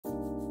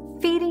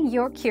feeding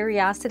your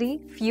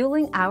curiosity,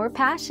 fueling our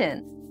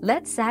passion.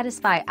 Let's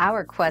satisfy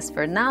our quest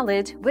for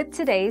knowledge with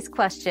today's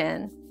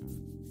question.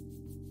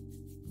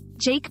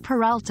 Jake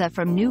Peralta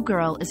from New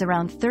Girl is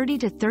around 30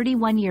 to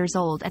 31 years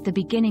old at the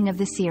beginning of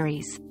the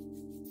series.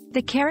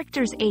 The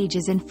character's age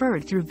is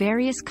inferred through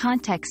various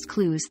context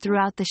clues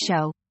throughout the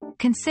show,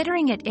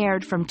 considering it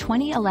aired from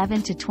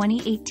 2011 to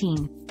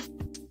 2018.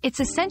 It's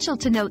essential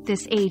to note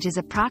this age is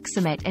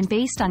approximate and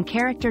based on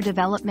character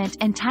development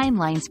and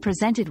timelines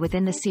presented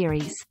within the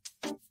series.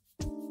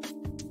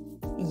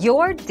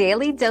 Your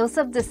daily dose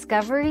of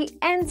discovery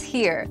ends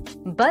here,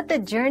 but the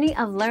journey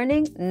of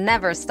learning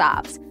never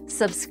stops.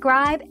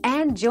 Subscribe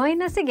and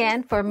join us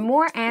again for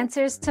more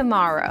answers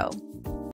tomorrow.